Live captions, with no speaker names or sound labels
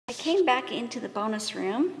I came back into the bonus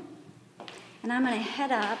room, and I'm going to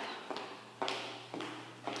head up.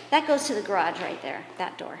 That goes to the garage right there,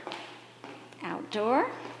 that door.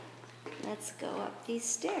 Outdoor. Let's go up these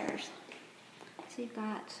stairs. So you've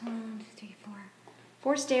got 1, 2, 3,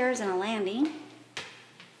 4 stairs and a landing.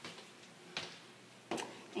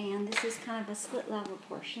 And this is kind of a split level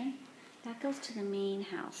portion. That goes to the main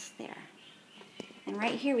house there. And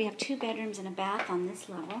right here we have 2 bedrooms and a bath on this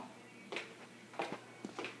level.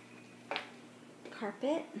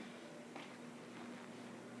 Carpet.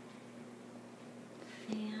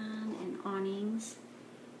 Fan and awnings.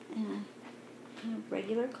 And a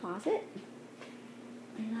regular closet.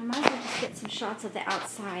 And I might as well just get some shots of the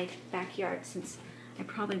outside backyard since I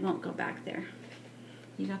probably won't go back there.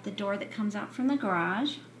 You got the door that comes out from the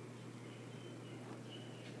garage.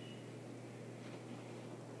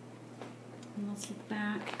 And let's look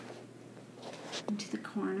back into the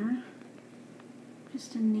corner.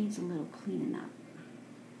 Just needs a little cleaning up.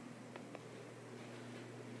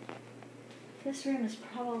 This room is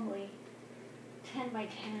probably 10 by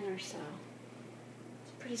 10 or so.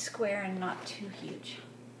 It's pretty square and not too huge.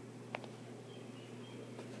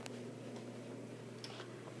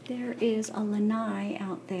 There is a lanai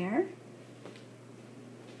out there.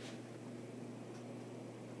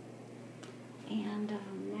 And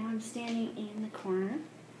now I'm standing in the corner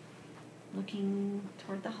looking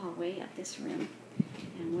toward the hallway of this room.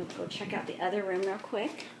 And we'll go check out the other room real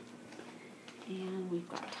quick. And we've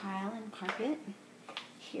got tile and carpet.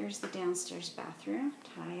 Here's the downstairs bathroom.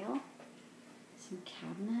 Tile. Some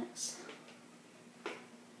cabinets.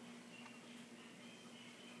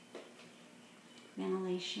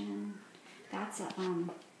 Ventilation. That's a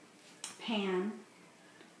pan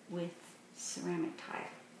with ceramic tile.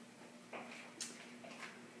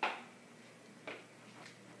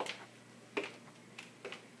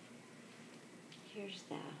 Here's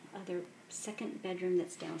the other second bedroom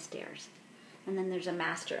that's downstairs. And then there's a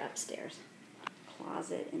master upstairs.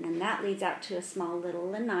 Closet. And then that leads out to a small little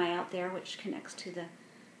lanai out there which connects to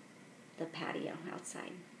the patio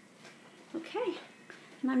outside. Okay.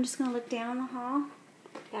 And I'm just going to look down the hall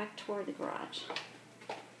back toward the garage.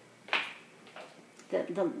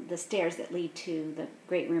 The stairs that lead to the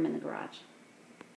great room in the garage.